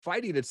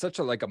fighting, it's such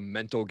a like a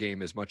mental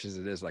game as much as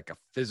it is like a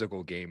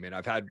physical game. And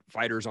I've had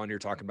fighters on here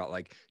talking about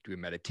like doing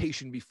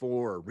meditation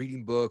before or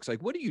reading books.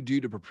 Like, what do you do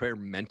to prepare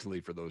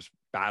mentally for those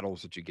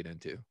battles that you get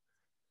into?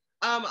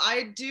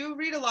 I do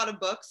read a lot of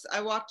books.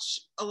 I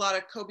watch a lot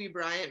of Kobe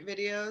Bryant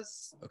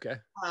videos Okay.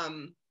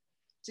 um,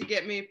 to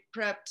get me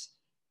prepped,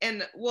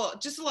 and well,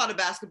 just a lot of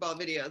basketball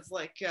videos,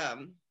 like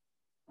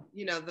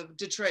the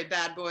Detroit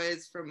Bad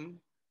Boys from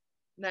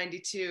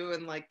 '92,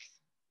 and like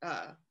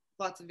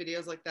lots of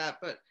videos like that.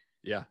 But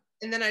Yeah.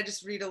 and then I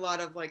just read a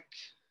lot of like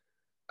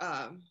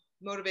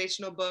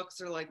motivational books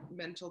or like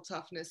mental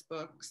toughness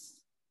books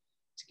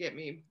to get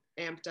me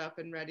amped up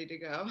and ready to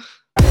go.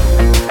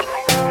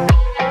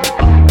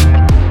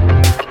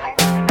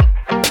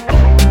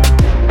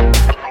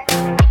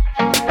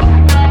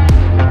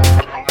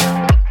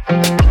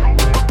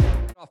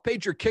 Off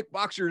page, your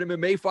kickboxer and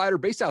MMA fighter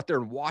based out there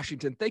in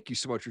Washington. Thank you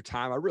so much for your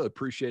time. I really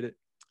appreciate it.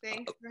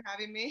 Thanks for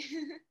having me.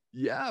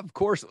 Yeah, of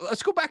course.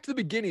 Let's go back to the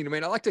beginning. I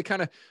mean, I like to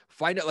kind of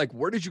find out like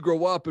where did you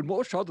grow up and what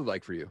was childhood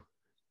like for you?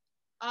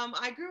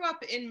 I grew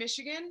up in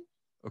Michigan,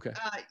 Okay.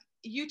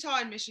 Utah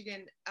and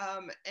Michigan,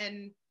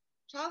 and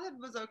childhood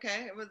was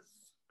okay. It was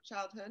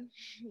childhood,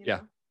 you Yeah.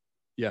 know.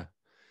 Yeah.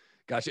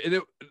 Gotcha.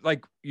 And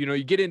like,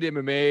 you get into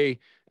MMA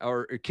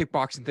or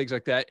kickboxing, things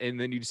like that, and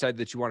then you decide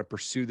that you want to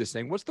pursue this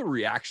thing. What's the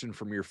reaction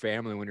from your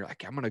family when you're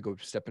like, I'm going to go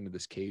step into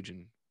this cage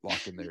and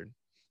lock in there?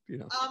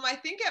 I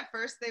think at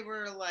first they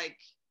were like,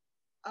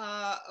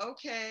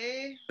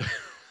 okay,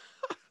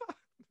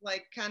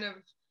 like kind of,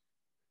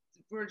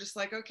 we're just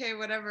like, okay,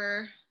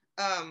 whatever.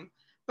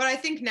 But I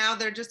think now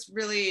they're just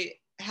really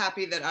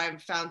happy that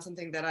I've found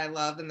something that I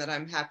love and that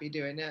I'm happy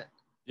doing it.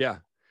 Yeah.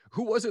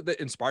 Who was it that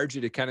inspired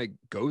you to kind of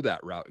go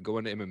that route, go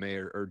into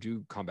MMA or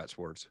do combat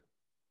sports?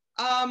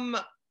 Um,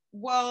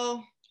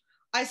 well,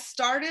 I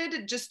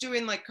started just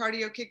doing like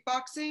cardio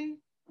kickboxing.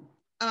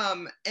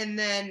 And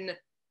then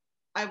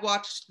I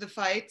watched the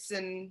fights,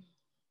 and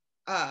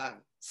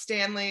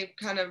Stanley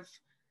kind of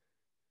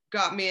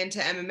got me into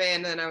MMA,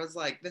 and then I was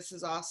like, this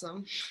is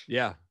awesome.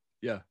 Yeah.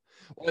 Yeah.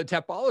 Well, the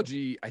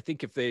Tapology, I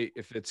think if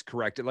it's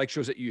correct, it like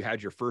shows that you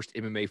had your first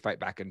MMA fight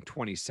back in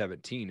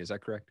 2017. Is that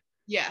correct?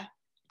 Yeah.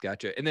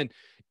 Gotcha. And then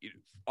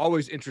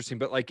always interesting,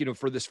 but like,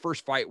 for this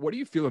first fight, what are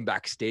you feeling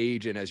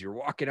backstage? And as you're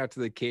walking out to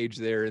the cage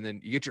there and then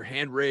you get your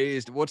hand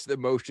raised, what's the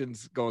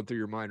emotions going through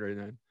your mind right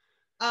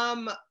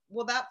now?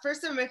 Well, that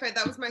first MMA fight,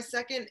 that was my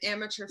second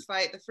amateur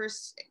fight. The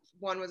first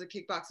one was a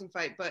kickboxing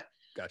fight, but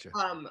Gotcha.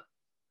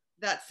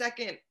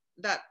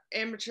 that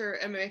amateur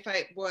MMA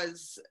fight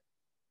was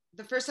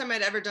the first time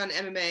I'd ever done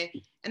MMA,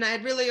 and I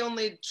had really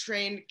only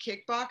trained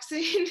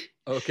kickboxing.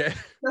 Okay.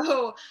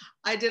 So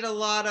I did a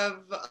lot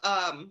of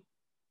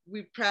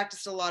we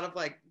practiced a lot of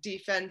like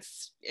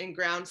defense and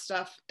ground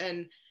stuff,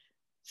 and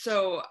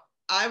so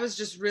I was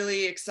just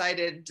really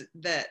excited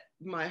that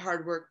my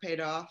hard work paid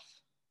off.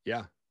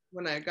 Yeah.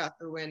 When I got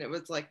the win, it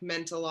was like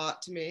meant a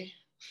lot to me.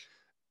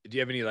 Do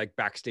you have any like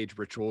backstage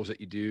rituals that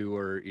you do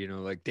or,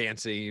 like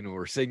dancing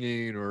or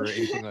singing or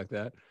anything like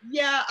that?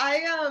 Yeah,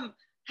 I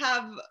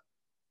have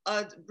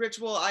a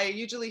ritual. I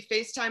usually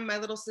FaceTime my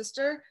little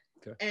sister,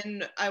 Okay.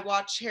 and I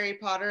watch Harry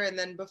Potter, and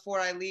then before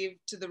I leave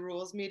to the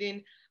rules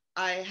meeting,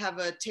 I have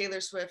a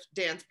Taylor Swift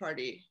dance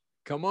party.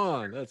 Come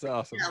on. That's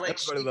awesome. Yeah, like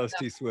Everybody loves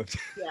T Swift.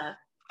 yeah,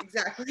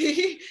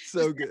 exactly.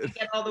 So Just good.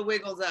 get all the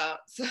wiggles out.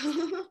 So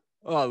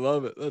Oh, I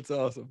love it. That's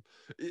awesome.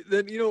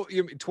 Then,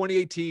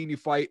 2018, you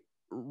fight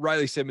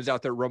Riley Simmons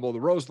out there, Rumble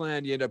the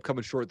Roseland. You end up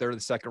coming short there in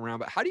the second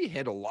round. But how do you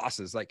handle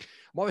losses? Like,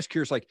 I'm always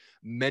curious, like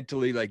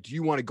mentally, like, do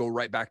you want to go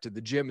right back to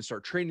the gym and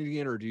start training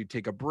again? Or do you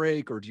take a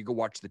break? Or do you go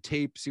watch the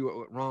tape, see what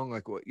went wrong?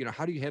 Like,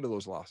 how do you handle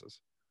those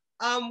losses?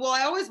 well,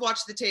 I always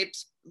watch the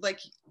tapes, like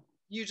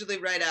usually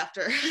right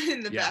after in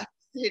the Yeah.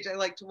 backstage. I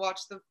like to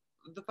watch the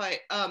fight.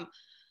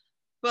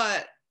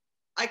 But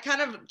I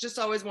kind of just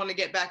always want to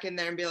get back in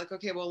there and be like,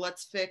 okay, well,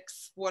 let's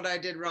fix what I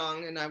did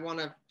wrong, and I want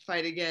to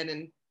fight again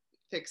and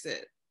fix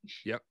it.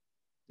 Yep.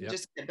 Yep.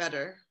 Just get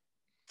better.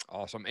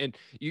 Awesome. And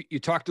you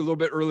talked a little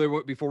bit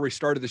earlier before we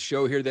started the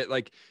show here that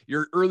like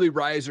you're early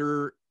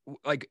riser.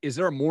 Like, is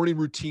there a morning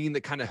routine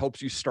that kind of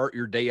helps you start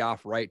your day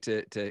off right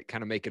to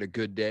kind of make it a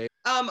good day?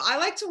 I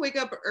like to wake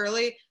up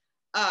early.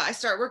 I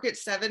start work at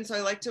 7, so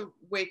I like to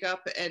wake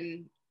up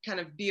and kind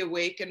of be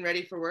awake and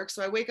ready for work.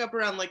 So I wake up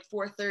around like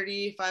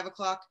 4:30, 5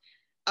 o'clock,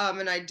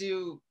 and I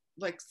do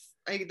like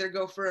I either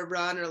go for a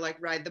run or like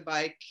ride the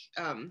bike,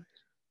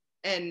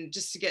 and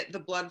just to get the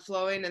blood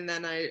flowing, and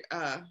then I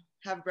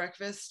have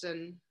breakfast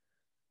and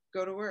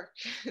go to work.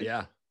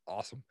 Yeah.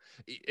 Awesome.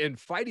 And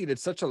fighting,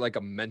 it's such a like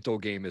a mental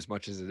game as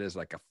much as it is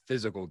like a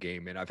physical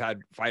game. And I've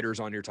had fighters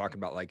on here talking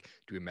about like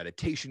doing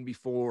meditation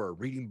before or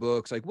reading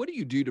books. Like, what do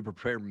you do to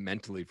prepare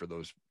mentally for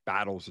those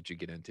battles that you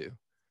get into?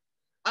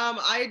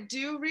 I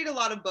do read a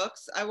lot of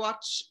books. I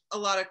watch a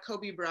lot of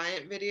Kobe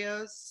Bryant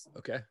videos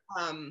Okay.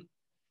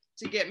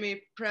 to get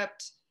me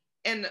prepped,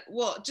 and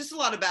well, just a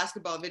lot of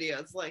basketball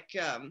videos, like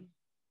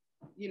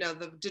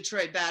the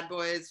Detroit Bad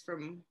Boys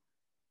from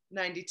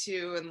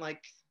 '92, and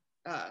like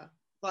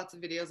lots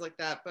of videos like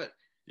that. But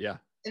Yeah.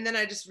 and then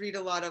I just read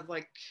a lot of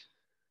like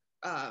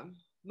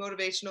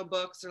motivational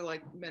books or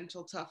like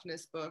mental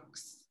toughness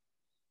books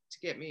to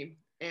get me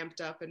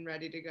amped up and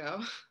ready to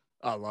go.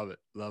 I love it.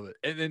 Love it.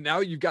 And then now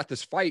you've got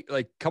this fight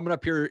like coming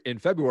up here in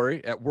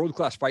February at World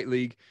Class Fight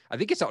League. I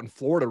think it's out in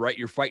Florida, right?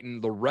 You're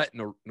fighting Lorette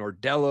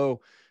Nordello.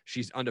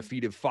 She's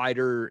undefeated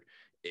fighter.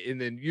 And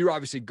then you're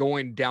obviously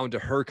going down to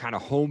her kind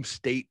of home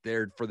state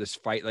there for this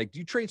fight. Like, do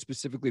you train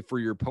specifically for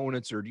your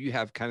opponents, or do you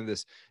have kind of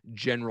this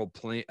general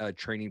plan,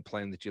 training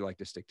plan that you like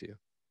to stick to?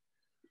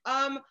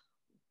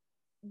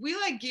 We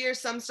like gear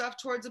some stuff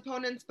towards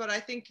opponents, but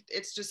I think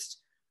it's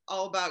just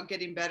all about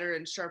getting better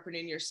and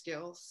sharpening your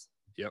skills.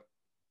 Yep.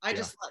 I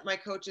just let my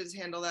coaches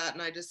handle that,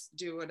 and I just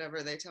do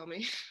whatever they tell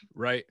me.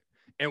 Right.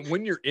 And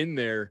when you're in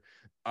there,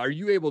 are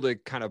you able to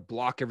kind of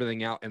block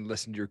everything out and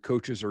listen to your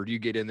coaches, or do you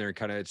get in there and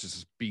kind of, it's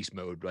just beast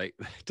mode, right?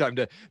 time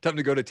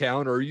to go to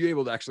town, or are you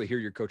able to actually hear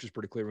your coaches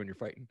pretty clear when you're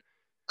fighting?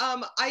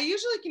 I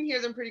usually can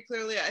hear them pretty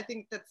clearly. I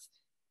think it's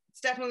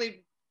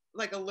definitely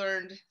like a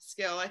learned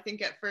skill. I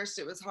think at first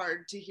it was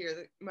hard to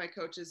hear my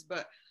coaches,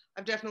 but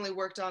I've definitely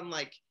worked on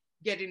like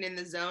getting in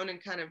the zone,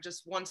 and kind of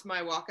just once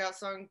my walkout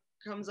song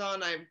comes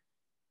on,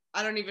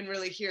 I don't even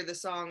really hear the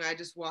song. I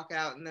just walk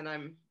out, and then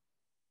I'm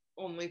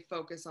only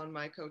focus on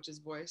my coach's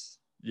voice.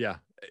 Yeah.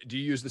 Do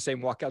you use the same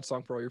walkout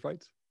song for all your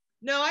fights?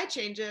 No, I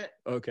change it.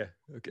 Okay.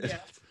 Yeah.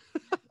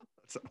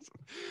 That's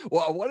awesome.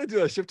 Well, I wanted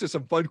to shift to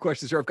some fun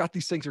questions here. I've got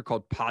these things are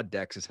called pod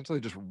decks,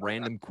 essentially just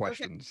random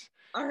questions.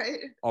 Okay. All right.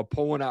 I'll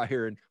pull one out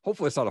here, and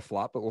hopefully it's not a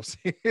flop, but we'll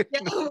see. Yeah,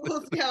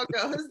 we'll see how it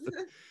goes.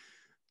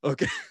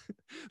 Okay.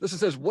 This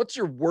says, what's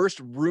your worst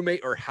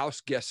roommate or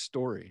house guest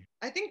story?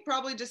 I think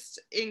probably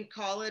just in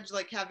college,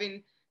 like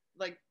having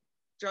like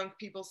drunk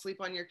people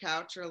sleep on your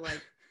couch, or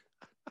like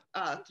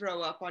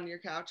throw up on your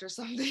couch or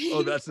something.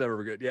 Oh, that's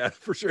never good. Yeah,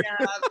 for sure.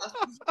 Yeah,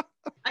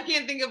 I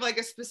can't think of like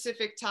a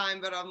specific time,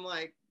 but I'm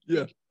like,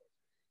 yeah,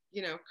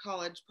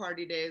 college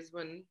party days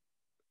when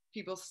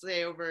people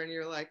stay over and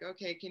you're like,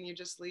 okay, can you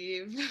just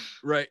leave?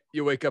 Right.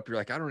 You wake up, you're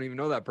like, I don't even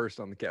know that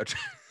person on the couch.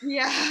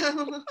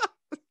 Yeah.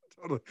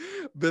 Totally.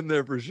 Been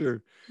there for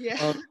sure.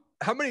 Yeah.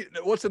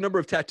 What's the number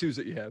of tattoos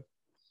that you have?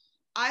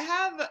 I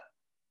have,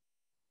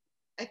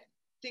 I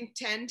think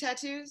 10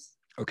 tattoos.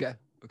 Okay.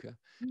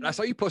 And I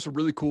saw you post a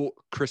really cool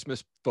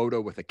Christmas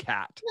photo with a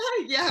cat.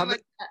 Yeah.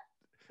 Cat.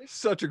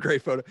 Such a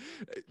great photo.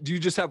 Do you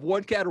just have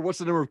one cat, or what's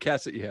the number of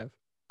cats that you have?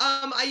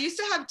 I used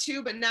to have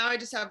 2, but now I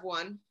just have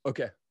 1.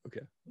 Okay.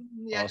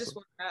 Yeah, awesome. Just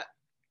 1 cat.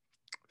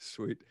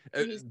 Sweet.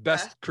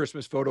 Best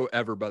Christmas photo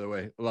ever, by the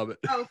way. Love it.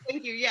 Oh,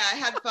 thank you. Yeah, I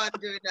had fun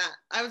doing that.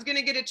 I was going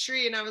to get a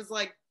tree, and I was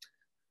like,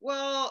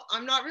 well,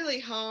 I'm not really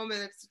home,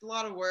 and it's a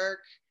lot of work.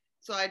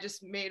 So I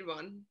just made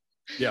one.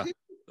 Yeah,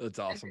 that's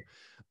awesome.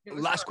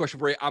 Last question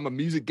for you. I'm a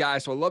music guy,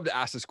 so I love to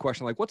ask this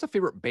question. Like, what's a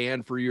favorite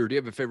band for you, or do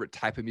you have a favorite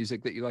type of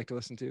music that you like to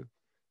listen to?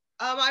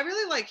 I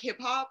really like hip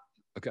hop.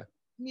 Okay.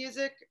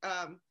 Music.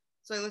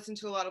 So I listen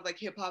to a lot of like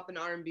hip hop and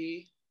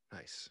R&B.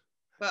 Nice.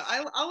 But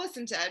I'll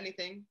listen to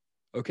anything.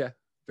 Okay.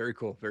 Very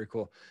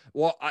cool.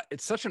 Well,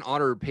 it's such an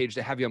honor, Paige,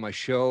 to have you on my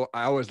show.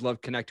 I always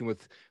love connecting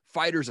with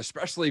fighters,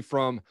 especially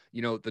from,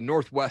 the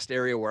Northwest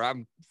area where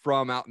I'm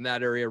from, out in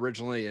that area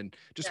originally. And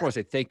just want to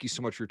say thank you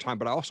so much for your time.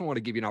 But I also want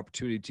to give you an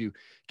opportunity to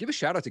give a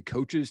shout out to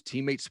coaches,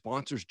 teammates,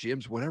 sponsors,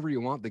 gyms, whatever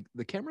you want.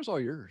 The camera's all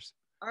yours.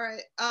 All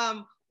right.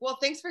 Well,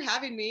 thanks for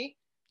having me.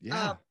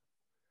 Yeah.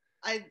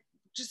 I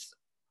just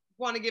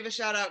want to give a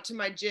shout out to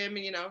my gym,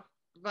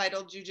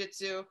 Vital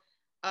Jiu-Jitsu.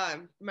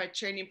 My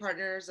training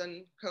partners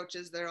and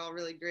coaches, they're all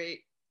really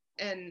great.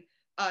 And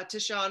to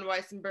Sean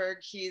Weissenberg,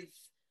 he's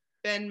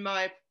been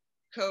my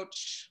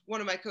coach,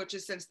 one of my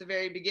coaches since the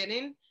very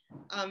beginning.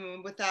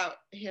 Without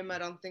him, I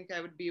don't think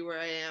I would be where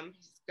I am.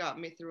 He's got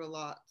me through a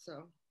lot.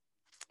 So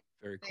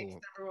very cool.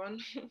 Thanks, everyone.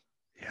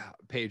 Yeah,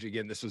 Paige,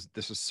 again, this was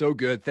so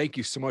good. Thank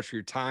you so much for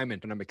your time.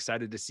 And I'm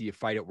excited to see you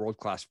fight at World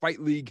Class Fight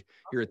League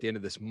here at the end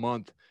of this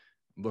month.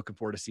 I'm looking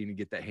forward to seeing you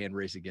get that hand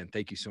raised again.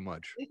 Thank you so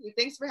much. Thank you.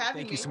 Thanks for having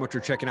me. Thank you so much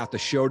for checking out the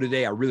show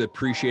today. I really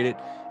appreciate it.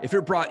 If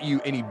it brought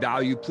you any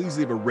value, please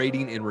leave a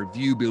rating and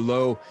review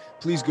below.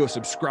 Please go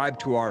subscribe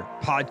to our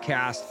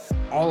podcast,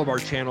 all of our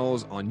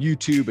channels on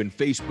YouTube and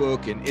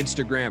Facebook and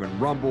Instagram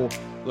and Rumble.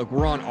 Look,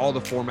 we're on all the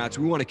formats.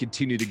 We want to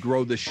continue to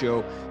grow this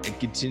show and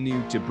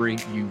continue to bring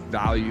you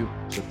value.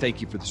 So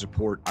thank you for the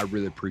support. I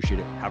really appreciate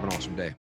it. Have an awesome day.